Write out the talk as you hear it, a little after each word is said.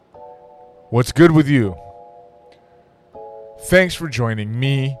What's good with you? Thanks for joining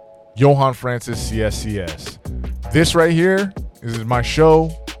me, Johan Francis CSCS. This right here is my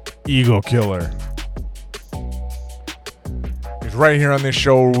show, Ego Killer. It's right here on this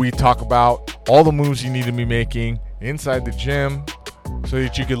show where we talk about all the moves you need to be making inside the gym so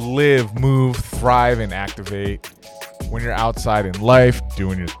that you can live, move, thrive, and activate when you're outside in life,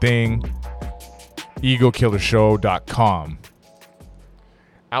 doing your thing. EgoKillershow.com.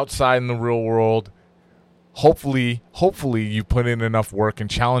 Outside in the real world, hopefully you put in enough work and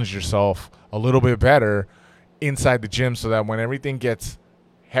challenge yourself a little bit better inside the gym so that when everything gets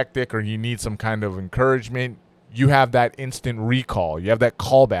hectic or you need some kind of encouragement, you have that instant recall. You have that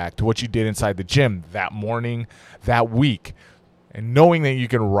callback to what you did inside the gym that morning, that week, and knowing that you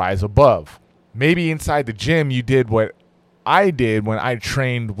can rise above. Maybe inside the gym you did what I did when I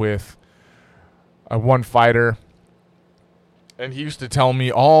trained with one fighter, and he used to tell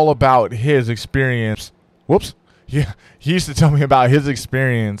me all about his experience. He used to tell me about his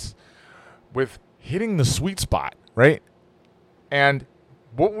experience with hitting the sweet spot, right? And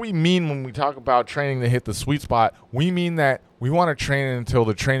what we mean when we talk about training to hit the sweet spot, we mean that we want to train until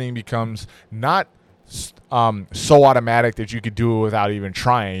the training becomes not so automatic that you could do it without even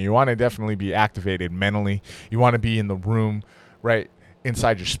trying. You want to definitely be activated mentally. You want to be in the room, right,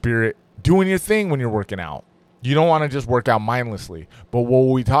 inside your spirit, doing your thing when you're working out. You don't want to just work out mindlessly. But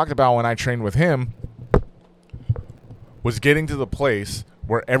what we talked about when I trained with him was getting to the place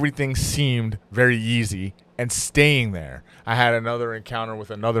where everything seemed very easy and staying there. I had another encounter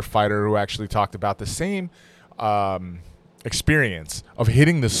with another fighter who actually talked about the same experience of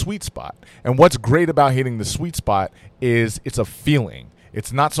hitting the sweet spot. And what's great about hitting the sweet spot is it's a feeling.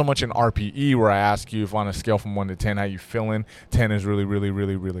 It's not so much an RPE where I ask you if on a scale from 1 to 10 how you feeling. 10 is really, really,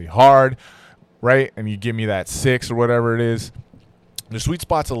 really, really hard, right? And you give me that 6 or whatever it is. The sweet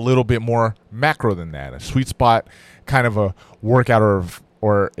spot's a little bit more macro than that. A sweet spot, kind of a workout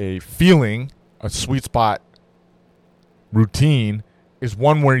or a feeling, a sweet spot routine is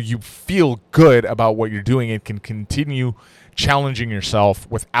one where you feel good about what you're doing and can continue challenging yourself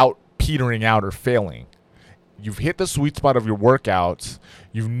without petering out or failing. You've hit the sweet spot of your workouts.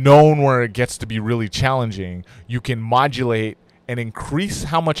 You've known where it gets to be really challenging. You can modulate and increase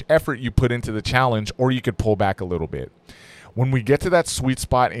how much effort you put into the challenge, or you could pull back a little bit. When we get to that sweet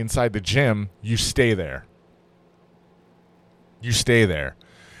spot inside the gym, you stay there. You stay there.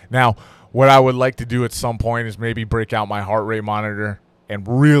 Now, what I would like to do at some point is maybe break out my heart rate monitor and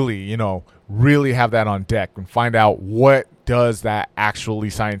really have that on deck and find out what does that actually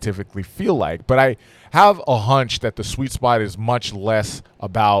scientifically feel like. But I have a hunch that the sweet spot is much less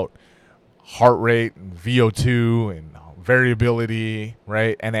about heart rate and VO2 and variability,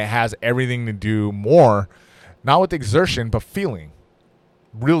 right? And it has everything to do more, not with exertion, but feeling.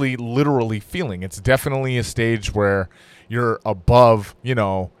 Really, literally feeling. It's definitely a stage where you're above,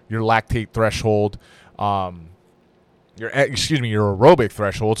 your lactate threshold, your aerobic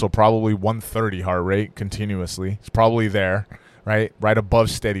threshold, so probably 130 heart rate continuously. It's probably there, right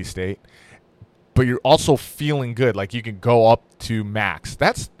above steady state. But you're also feeling good, like you can go up to max.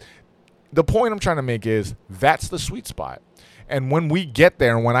 That's the point I'm trying to make, is that's the sweet spot. And when we get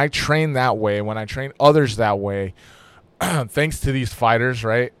there, when I train that way, when I train others that way, thanks to these fighters,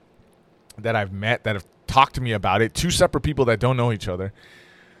 right, that I've met, that have talked to me about it, 2 separate people that don't know each other,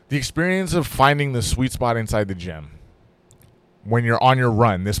 the experience of finding the sweet spot inside the gym. When you're on your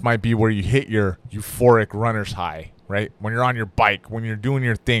run, this might be where you hit your euphoric runner's high, right? When you're on your bike, when you're doing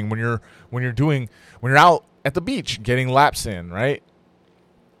your thing, when you're out at the beach getting laps in, right?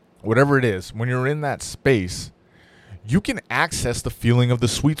 Whatever it is, when you're in that space, you can access the feeling of the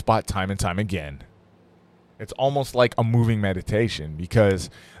sweet spot time and time again. It's almost like a moving meditation,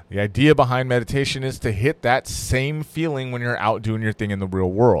 because the idea behind meditation is to hit that same feeling when you're out doing your thing in the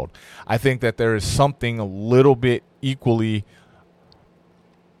real world. I think that there is something a little bit equally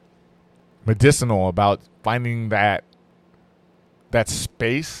medicinal about finding that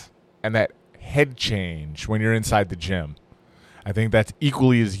space and that head change when you're inside the gym. I think that's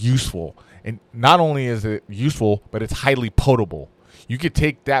equally as useful. And not only is it useful, but it's highly potable. You could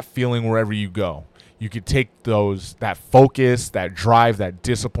take that feeling wherever you go. You could take that focus, that drive, that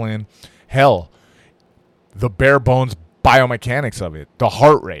discipline. Hell, the bare bones biomechanics of it, the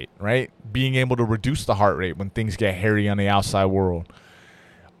heart rate, right? Being able to reduce the heart rate when things get hairy on the outside world.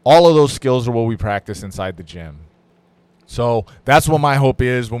 All of those skills are what we practice inside the gym. So that's what my hope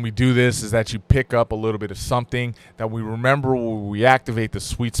is when we do this, is that you pick up a little bit of something, that we remember when we activate the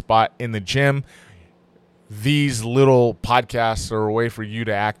sweet spot in the gym. These little podcasts are a way for you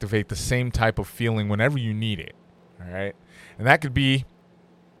to activate the same type of feeling whenever you need it, all right? And that could be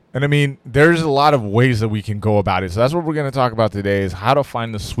And I mean, there's a lot of ways that we can go about it. So that's what we're going to talk about today is how to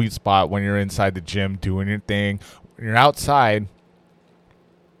find the sweet spot when you're inside the gym doing your thing. When you're outside,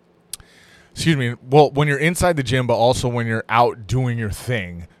 when you're inside the gym, but also when you're out doing your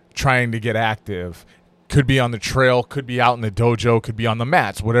thing, trying to get active. Could be on the trail, could be out in the dojo, could be on the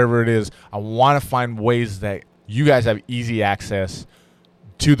mats, whatever it is. I want to find ways that you guys have easy access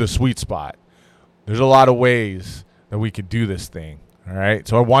to the sweet spot. There's a lot of ways that we could do this thing. All right.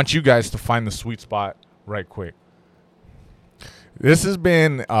 So I want you guys to find the sweet spot right quick. This has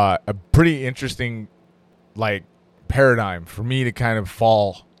been a pretty interesting paradigm for me to kind of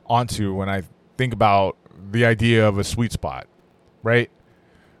fall onto when I think about the idea of a sweet spot, right?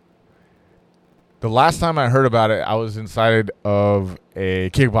 The last time I heard about it, I was inside of a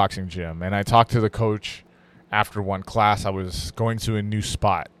kickboxing gym, and I talked to the coach after one class. I was going to a new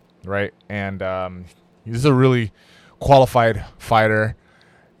spot, right? And he's a really qualified fighter.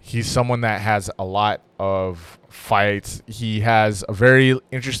 He's someone that has a lot of fights. He has a very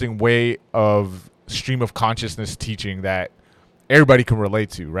interesting way of stream of consciousness teaching that everybody can relate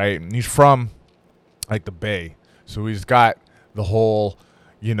to, right? And he's from the Bay, so he's got the whole,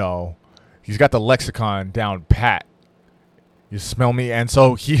 he's got the lexicon down pat. You smell me? And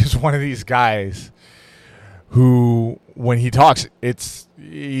so he's one of these guys who, when he talks,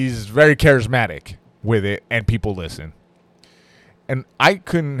 he's very charismatic with it, and people listen. And I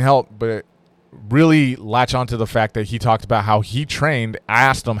couldn't help but really latch onto the fact that he talked about how he trained. I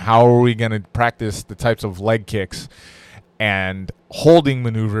asked him, how are we going to practice the types of leg kicks and holding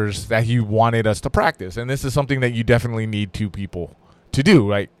maneuvers that he wanted us to practice? And this is something that you definitely need two people to do,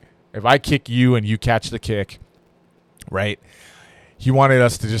 right? If I kick you and you catch the kick, right? He wanted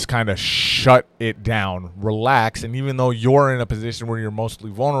us to just kind of shut it down, relax. And even though you're in a position where you're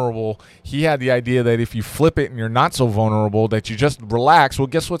mostly vulnerable, he had the idea that if you flip it and you're not so vulnerable, that you just relax. Well,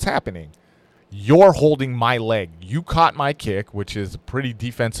 guess what's happening? You're holding my leg. You caught my kick, which is a pretty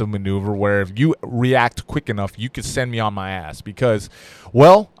defensive maneuver where if you react quick enough, you could send me on my ass because,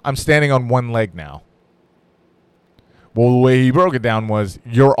 well, I'm standing on one leg now. Well, the way he broke it down was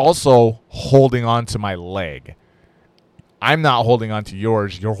you're also holding on to my leg. I'm not holding on to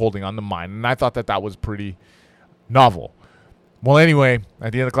yours. You're holding on to mine. And I thought that was pretty novel. Well, anyway,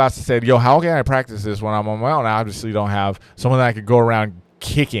 at the end of the class, I said, how can I practice this when I'm on my own? I obviously don't have someone that I could go around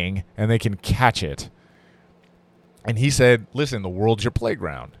kicking and they can catch it. And he said, listen, the world's your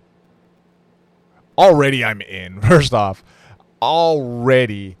playground. Already I'm in. First off,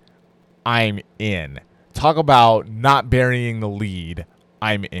 already I'm in. Talk about not burying the lead.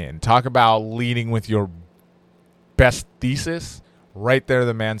 I'm in. Talk about leading with your best thesis. Right there,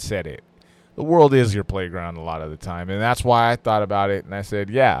 the man said it. The world is your playground a lot of the time. And that's why I thought about it. And I said,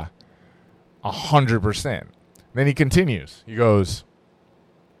 yeah, 100%. Then he continues. He goes,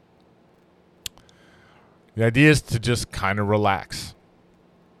 the idea is to just kind of relax.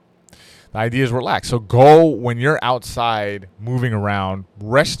 The idea is relax. So go when you're outside moving around,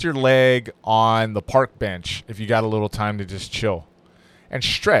 rest your leg on the park bench if you got a little time to just chill and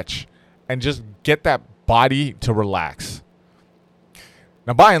stretch and just get that body to relax.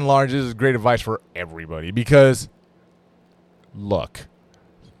 Now, by and large, this is great advice for everybody because look,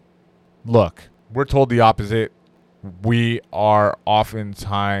 we're told the opposite. We are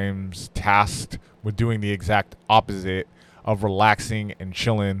oftentimes tasked with doing the exact opposite of relaxing and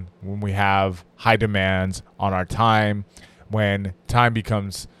chilling when we have high demands on our time, when time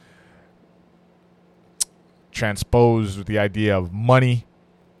becomes transposed with the idea of money,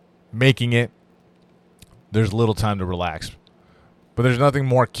 making it, there's little time to relax. But there's nothing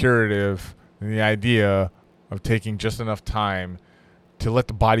more curative than the idea of taking just enough time to let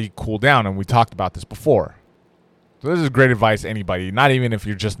the body cool down, and we talked about this before. So this is great advice to anybody, not even if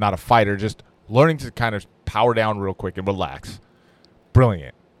you're just not a fighter, just learning to kind of power down real quick and relax.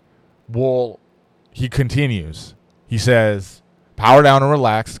 Brilliant. Well, he continues. He says, power down and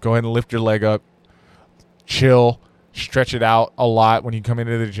relax. Go ahead and lift your leg up. Chill. Stretch it out a lot when you come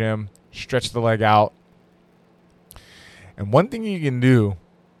into the gym. Stretch the leg out. And one thing you can do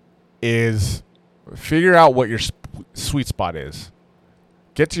is figure out what your sweet spot is.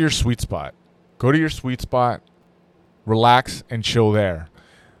 Get to your sweet spot. Go to your sweet spot. Relax and chill there.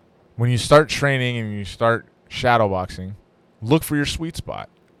 When you start training and you start shadowboxing, look for your sweet spot.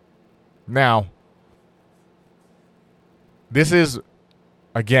 Now, this is,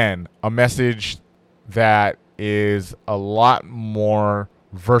 again, a message that is a lot more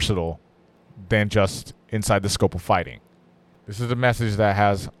versatile than just inside the scope of fighting. This is a message that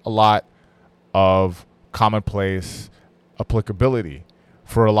has a lot of commonplace applicability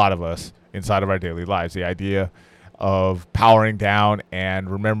for a lot of us inside of our daily lives. The idea of powering down and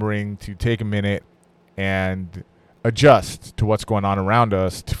remembering to take a minute and adjust to what's going on around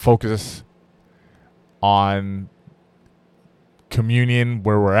us, to focus on communion,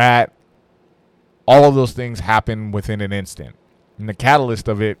 where we're at. All of those things happen within an instant. And the catalyst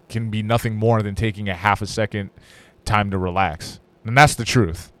of it can be nothing more than taking a half a second time to relax. And that's the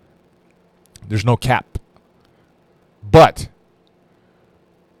truth. There's no cap. But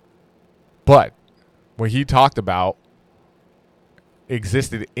what he talked about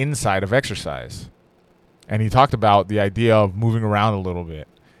existed inside of exercise. And he talked about the idea of moving around a little bit,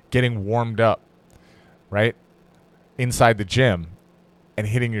 getting warmed up, right? Inside the gym and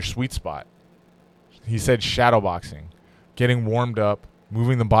hitting your sweet spot. He said shadow boxing, getting warmed up,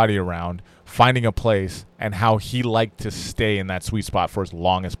 moving the body around, finding a place, and how he liked to stay in that sweet spot for as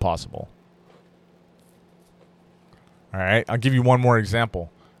long as possible. All right, I'll give you one more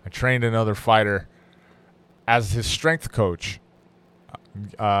example. I trained another fighter as his strength coach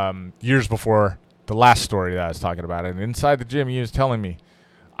years before the last story that I was talking about. And inside the gym, he was telling me,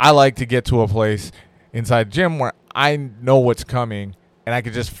 I like to get to a place inside the gym where I know what's coming and I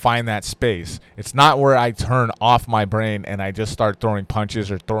could just find that space. It's not where I turn off my brain and I just start throwing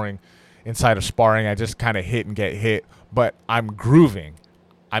punches or throwing inside of sparring. I just kind of hit and get hit, but I'm grooving.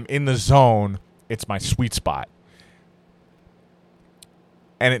 I'm in the zone. It's my sweet spot.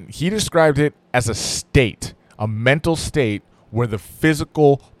 And he described it as a state, a mental state where the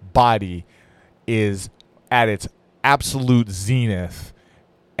physical body is at its absolute zenith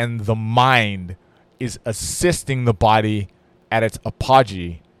and the mind is assisting the body at its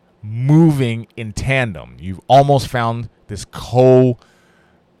apogee, moving in tandem. You've almost found this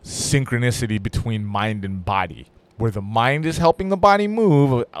synchronicity between mind and body, where the mind is helping the body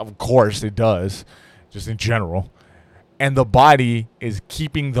move. Of course it does, just in general. And the body is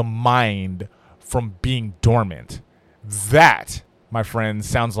keeping the mind from being dormant. That, my friends,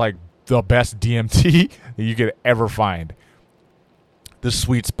 sounds like the best DMT that you could ever find. The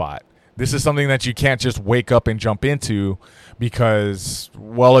sweet spot. This is something that you can't just wake up and jump into because,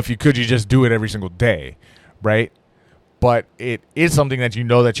 well, if you could, you just do it every single day, right? But it is something that you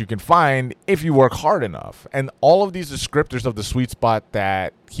know that you can find if you work hard enough. And all of these descriptors of the sweet spot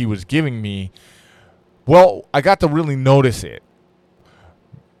that he was giving me, well, I got to really notice it.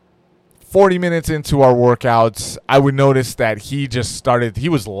 40 minutes into our workouts, I would notice that he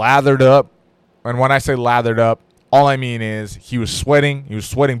was lathered up. And when I say lathered up, all I mean is he was sweating. He was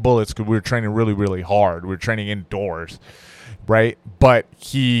sweating bullets because we were training really, really hard. We were training indoors, right? But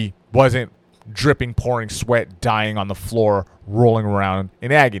he wasn't dripping, pouring sweat, dying on the floor, rolling around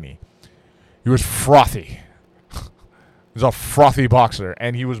in agony. He was frothy. He was a frothy boxer.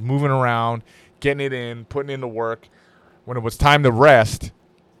 And he was moving around, getting it in, putting in the work. When it was time to rest,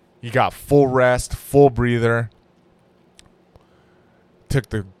 he got full rest, full breather, took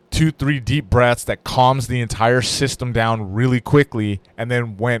the 2-3 deep breaths that calms the entire system down really quickly, and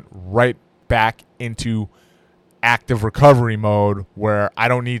then went right back into active recovery mode where I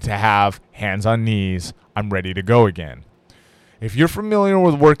don't need to have hands on knees. I'm ready to go again. If you're familiar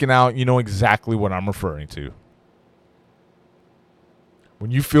with working out, you know exactly what I'm referring to.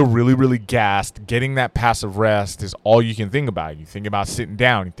 When you feel really, really gassed, getting that passive rest is all you can think about. You think about sitting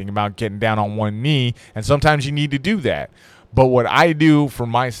down. You think about getting down on one knee, and sometimes you need to do that. But what I do for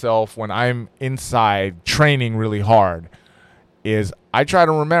myself when I'm inside training really hard is I try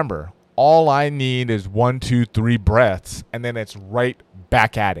to remember all I need is 1, 2, 3 breaths, and then it's right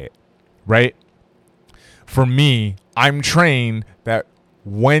back at it, right? For me, I'm trained that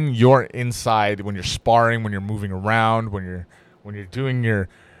when you're inside, when you're sparring, when you're moving around, when you're doing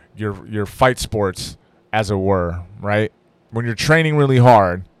your fight sports, as it were, right? When you're training really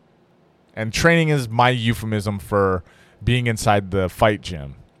hard, and training is my euphemism for being inside the fight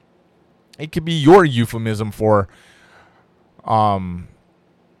gym. It could be your euphemism for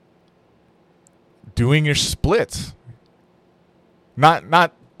doing your splits. Not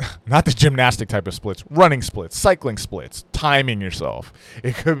the gymnastic type of splits, running splits, cycling splits, timing yourself.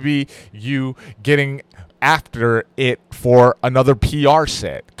 It could be you getting after it for another PR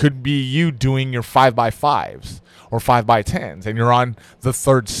set. Could be you doing your 5x5s or 5x10s, and you're on the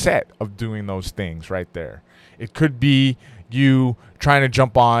third set of doing those things right there. It could be you trying to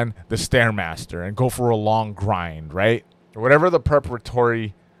jump on the Stairmaster and go for a long grind, right? Or whatever the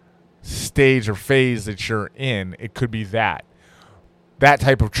preparatory stage or phase that you're in, it could be that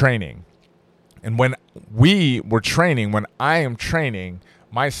type of training. And when we were training, when I am training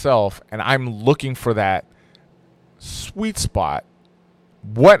myself and I'm looking for that sweet spot,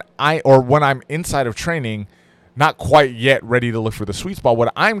 when I'm inside of training, not quite yet ready to look for the sweet spot,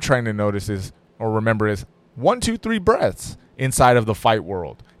 what I'm trying to notice is, or remember is, 1, 2, 3 breaths inside of the fight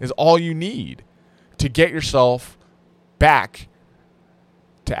world is all you need to get yourself back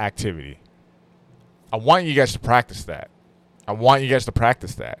to activity. I want you guys to practice that.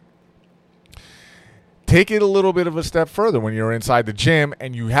 Take it a little bit of a step further when you're inside the gym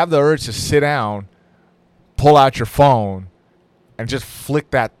and you have the urge to sit down, pull out your phone, and just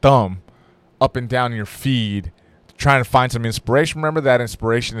flick that thumb up and down your feed, trying to find some inspiration. Remember, that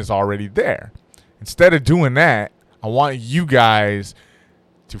inspiration is already there. Instead of doing that, I want you guys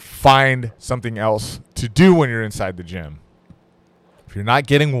to find something else to do when you're inside the gym. If you're not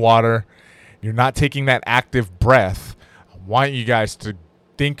getting water, you're not taking that active breath, I want you guys to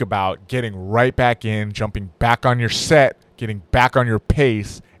think about getting right back in, jumping back on your set, getting back on your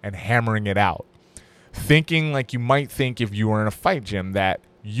pace, and hammering it out. Thinking like you might think if you were in a fight gym that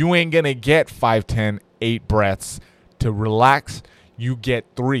you ain't going to get 5, 10, 8 breaths to relax. You get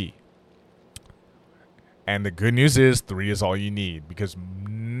 3. And the good news is 3 is all you need, because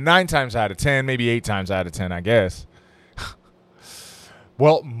 9 times out of 10, maybe 8 times out of 10, I guess.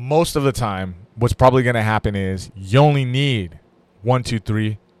 Well, most of the time, what's probably going to happen is you only need 1, 2,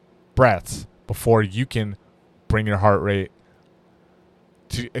 3 breaths before you can bring your heart rate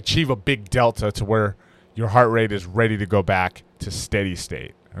to achieve a big delta to where your heart rate is ready to go back to steady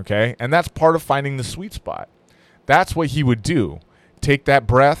state. Okay? And that's part of finding the sweet spot. That's what he would do. Take that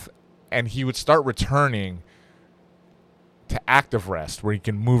breath and he would start returning to active rest where he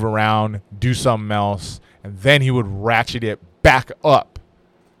can move around, do something else, and then he would ratchet it back up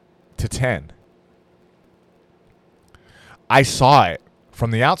to 10. I saw it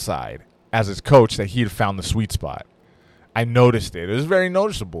from the outside as his coach that he had found the sweet spot. I noticed it. It was very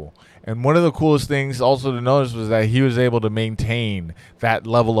noticeable. And one of the coolest things also to notice was that he was able to maintain that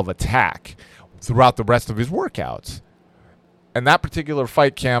level of attack throughout the rest of his workouts. And that particular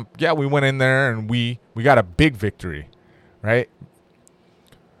fight camp, yeah, we went in there and we got a big victory, right?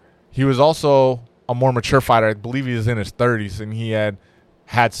 He was also a more mature fighter. I believe he was in his 30s, and he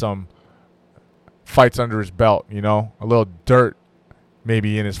had some fights under his belt, you know, a little dirt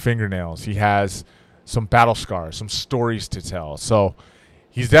maybe in his fingernails. He has some battle scars, some stories to tell. So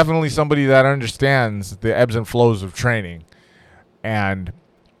he's definitely somebody that understands the ebbs and flows of training and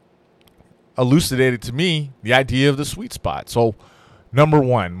elucidated to me the idea of the sweet spot. So number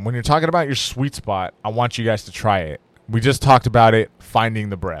 1, when you're talking about your sweet spot, I want you guys to try it. We just talked about it, finding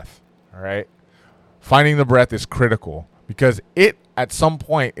the breath. All right. Finding the breath is critical because it at some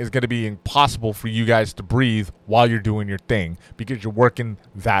point is going to be impossible for you guys to breathe while you're doing your thing because you're working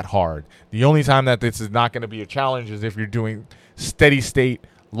that hard. The only time that this is not going to be a challenge is if you're doing steady state,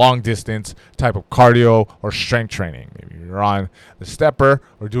 long distance type of cardio or strength training. Maybe you're on the stepper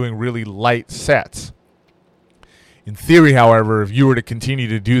or doing really light sets. In theory, however, if you were to continue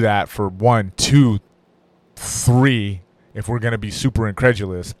to do that for 1, 2, 3, if we're going to be super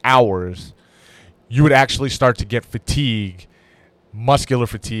incredulous, hours, you would actually start to get fatigue, muscular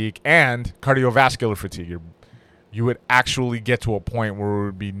fatigue, and cardiovascular fatigue. You would actually get to a point where it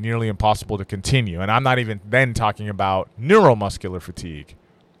would be nearly impossible to continue. And I'm not even then talking about neuromuscular fatigue,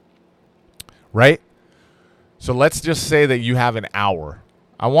 right? So let's just say that you have an hour.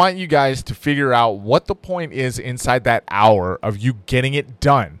 I want you guys to figure out what the point is inside that hour of you getting it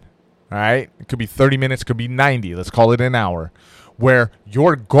done. All right? It could be 30 minutes, could be 90. Let's call it an hour, where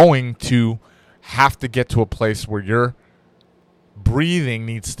you're going to have to get to a place where your breathing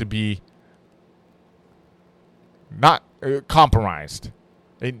needs to be not compromised.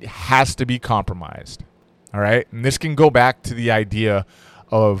 It has to be compromised. All right? And this can go back to the idea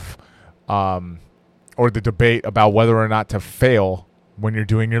of or the debate about whether or not to fail when you're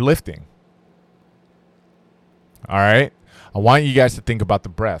doing your lifting. All right? I want you guys to think about the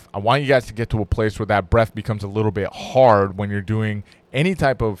breath. I want you guys to get to a place where that breath becomes a little bit hard when you're doing any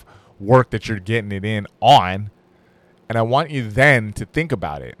type of work that you're getting it in on. And I want you then to think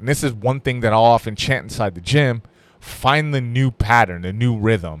about it. And this is one thing that I'll often chant inside the gym. Find the new pattern, the new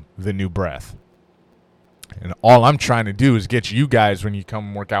rhythm, the new breath. And all I'm trying to do is get you guys, when you come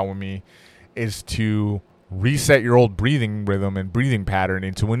and work out with me, is to reset your old breathing rhythm and breathing pattern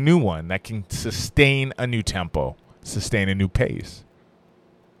into a new one that can sustain a new tempo, sustain a new pace.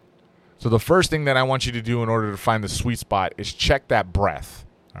 So the first thing that I want you to do in order to find the sweet spot is check that breath.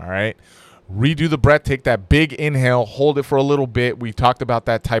 All right? Redo the breath. Take that big inhale. Hold it for a little bit. We talked about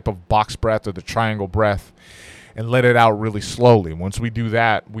that type of box breath or the triangle breath, and let it out really slowly. Once we do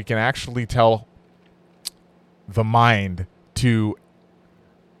that, we can actually tell the mind to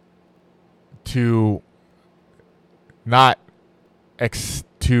not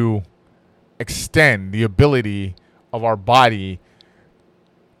to extend the ability of our body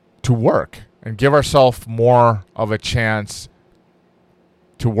to work. and give ourselves more of a chance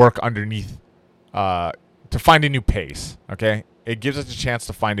to work underneath, to find a new pace, okay? It gives us a chance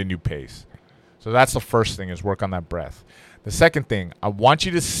to find a new pace. So that's the first thing, is work on that breath. The second thing, I want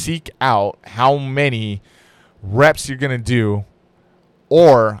you to seek out how many reps you're going to do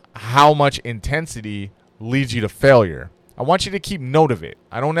or how much intensity leads you to failure. I want you to keep note of it.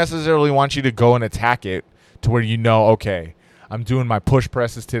 I don't necessarily want you to go and attack it to where you know, okay, I'm doing my push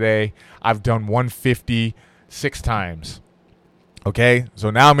presses today. I've done 150 6 times. Okay,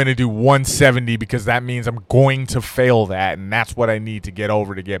 so now I'm going to do 170 because that means I'm going to fail that, and that's what I need to get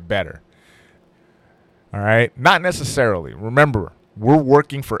over to get better. All right, not necessarily. Remember, we're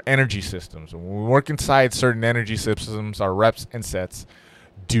working for energy systems. And when we work inside certain energy systems, our reps and sets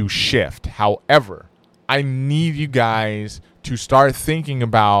do shift. However, I need you guys to start thinking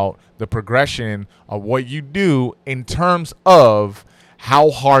about the progression of what you do in terms of how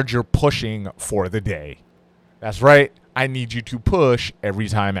hard you're pushing for the day. That's right. I need you to push every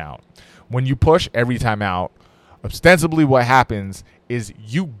time out. When you push every time out, ostensibly what happens is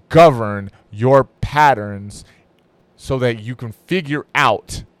you govern your patterns so that you can figure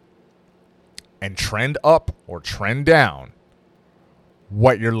out and trend up or trend down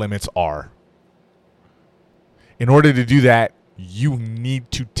what your limits are. In order to do that, you need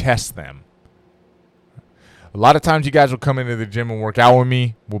to test them. A lot of times you guys will come into the gym and work out with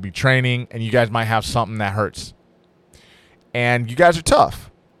me. We'll be training, and you guys might have something that hurts. And you guys are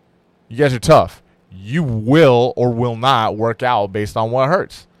tough. You guys are tough. You will or will not work out based on what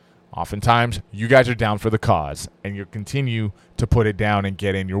hurts. Oftentimes, you guys are down for the cause, and you continue to put it down and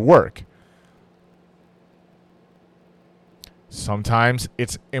get in your work. Sometimes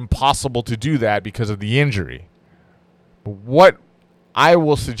it's impossible to do that because of the injury. But what I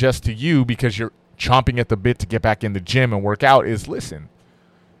will suggest to you, because you're chomping at the bit to get back in the gym and work out, is listen.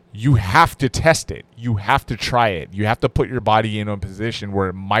 You have to test it. You have to try it. You have to put your body in a position where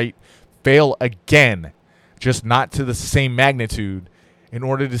it might fail again, just not to the same magnitude, in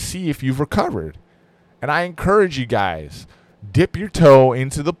order to see if you've recovered. And I encourage you guys, dip your toe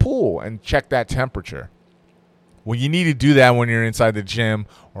into the pool and check that temperature. Well, you need to do that when you're inside the gym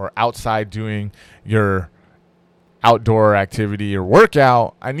or outside doing your outdoor activity or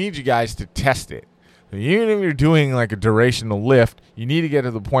workout. I need you guys to test it. So even if you're doing like a durational lift, you need to get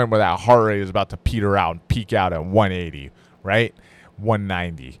to the point where that heart rate is about to peter out and peak out at 180, right?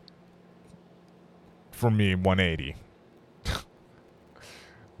 190. For me, 180.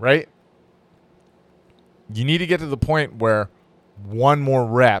 Right? You need to get to the point where one more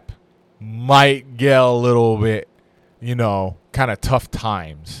rep might get a little bit, kind of tough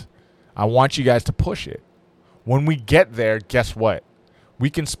times. I want you guys to push it. When we get there, guess what?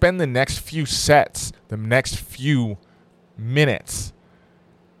 We can spend the next few sets, the next few minutes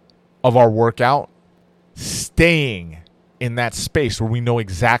of our workout staying in that space where we know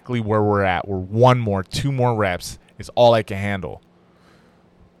exactly where we're at. Where 1 more, 2 more reps is all I can handle.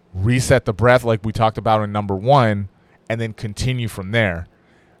 Reset the breath like we talked about in number 1, and then continue from there.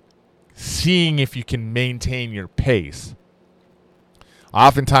 Seeing if you can maintain your pace. I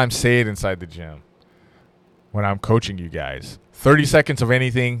oftentimes say it inside the gym when I'm coaching you guys. 30 seconds of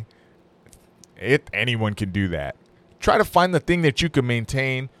anything, anyone can do that. Try to find the thing that you can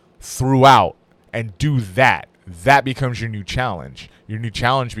maintain throughout and do that. That becomes your new challenge. Your new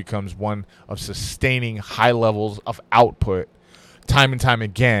challenge becomes one of sustaining high levels of output time and time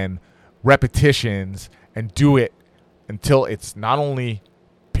again, repetitions, and do it until it's not only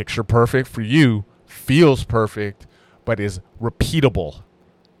picture perfect for you, feels perfect, but is repeatable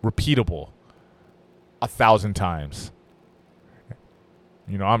 1,000 times.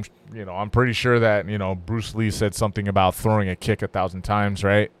 I'm pretty sure that, Bruce Lee said something about throwing a kick 1,000 times,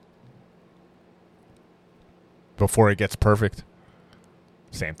 right? Before it gets perfect.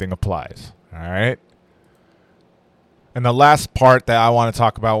 Same thing applies. All right. And the last part that I want to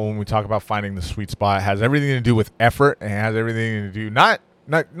talk about when we talk about finding the sweet spot has everything to do with effort, and has everything to do not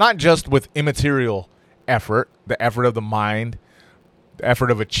just with immaterial effort, the effort of the mind, the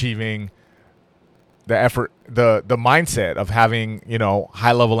effort of achieving, the effort, the mindset of having,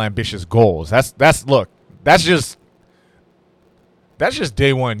 high level ambitious goals. That's just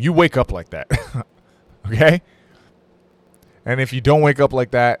day one. You wake up like that. Okay? And if you don't wake up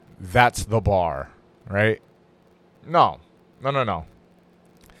like that, that's the bar, right? No.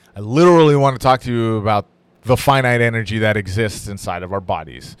 I literally want to talk to you about the finite energy that exists inside of our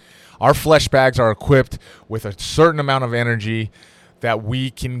bodies. Our flesh bags are equipped with a certain amount of energy that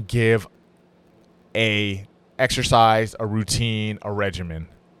we can give a exercise, a routine, a regimen.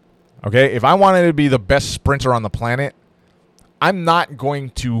 Okay? If I wanted to be the best sprinter on the planet, I'm not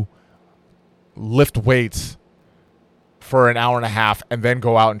going to lift weights for an hour and a half and then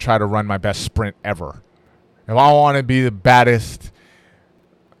go out and try to run my best sprint ever. If I want to be the baddest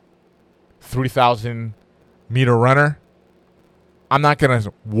 3,000 meter runner, I'm not going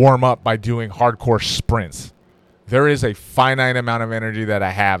to warm up by doing hardcore sprints. There is a finite amount of energy that I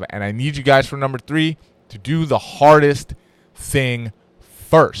have, and I need you guys for number 3 to do the hardest thing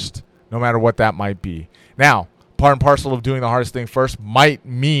first, no matter what that might be. Now, part and parcel of doing the hardest thing first might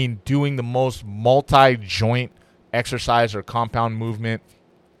mean doing the most multi-joint exercise or compound movement,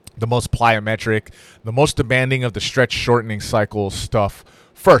 the most plyometric, the most demanding of the stretch shortening cycle stuff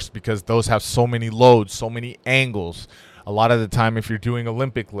first, because those have so many loads, so many angles. A lot of the time, if you're doing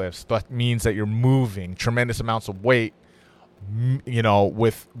Olympic lifts, that means that you're moving tremendous amounts of weight,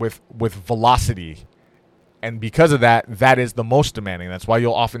 with velocity. And because of that, that is the most demanding. That's why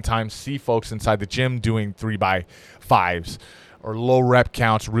you'll oftentimes see folks inside the gym doing 3x5s or low rep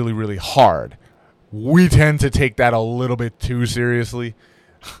counts really, really hard. We tend to take that a little bit too seriously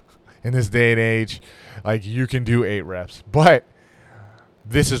in this day and age. Like, you can do 8 reps. But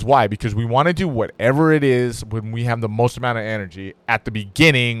this is why, because we want to do whatever it is when we have the most amount of energy at the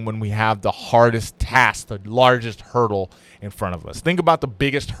beginning, when we have the hardest task, the largest hurdle in front of us. Think about the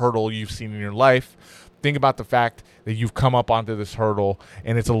biggest hurdle you've seen in your life. Think about the fact that you've come up onto this hurdle,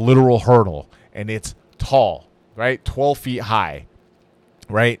 and it's a literal hurdle, and it's tall, right? 12 feet high,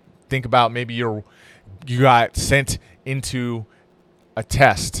 right? Think about maybe you got sent into a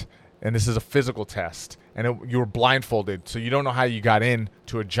test, and this is a physical test, and you were blindfolded, so you don't know how you got in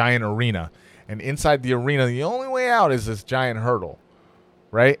to a giant arena. And inside the arena, the only way out is this giant hurdle,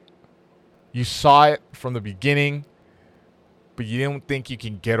 right? You saw it from the beginning, but you didn't think you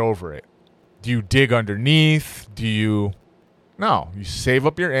can get over it. Do you dig underneath? No, you save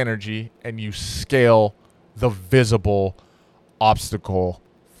up your energy and you scale the visible obstacle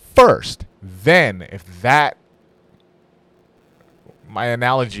first. Then, if that, if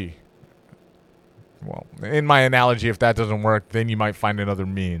that doesn't work, then you might find another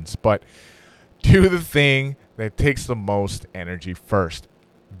means. But do the thing that takes the most energy first.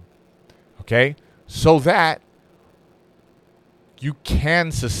 Okay? So that you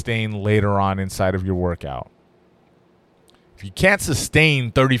can sustain later on inside of your workout. If you can't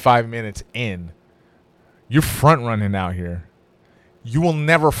sustain 35 minutes in, you're front running out here. You will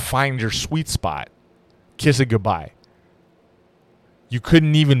never find your sweet spot. Kiss it goodbye. You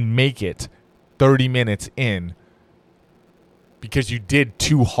couldn't even make it 30 minutes in because you did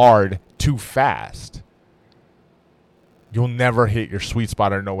too hard, too fast. You'll never hit your sweet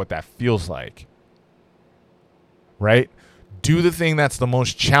spot or know what that feels like. Right? Do the thing that's the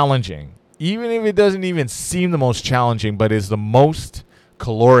most challenging, even if it doesn't even seem the most challenging, but is the most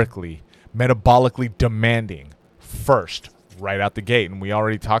calorically, metabolically demanding first, right out the gate. And we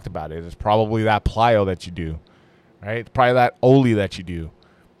already talked about it. It's probably that plyo that you do, right? It's probably that Oli that you do,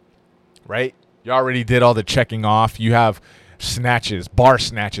 right? You already did all the checking off. You have snatches, bar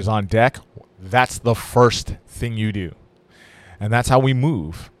snatches on deck. That's the first thing you do. And that's how we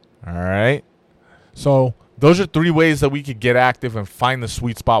move, all right? So those are 3 ways that we could get active and find the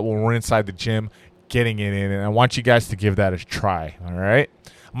sweet spot when we're inside the gym, getting it in. And I want you guys to give that a try, all right?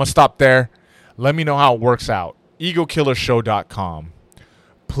 I'm going to stop there. Let me know how it works out. EgoKillershow.com.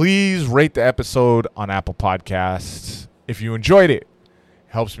 Please rate the episode on Apple Podcasts. If you enjoyed it,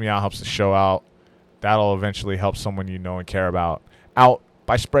 helps me out, helps the show out. That'll eventually help someone you know and care about out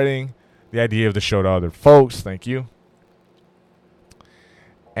by spreading the idea of the show to other folks. Thank you.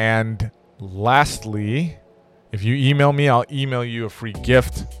 And lastly, if you email me, I'll email you a free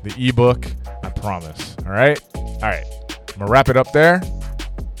gift, the ebook, I promise. All right? All right. I'm going to wrap it up there.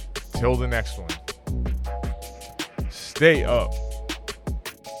 Till the next one. Stay up.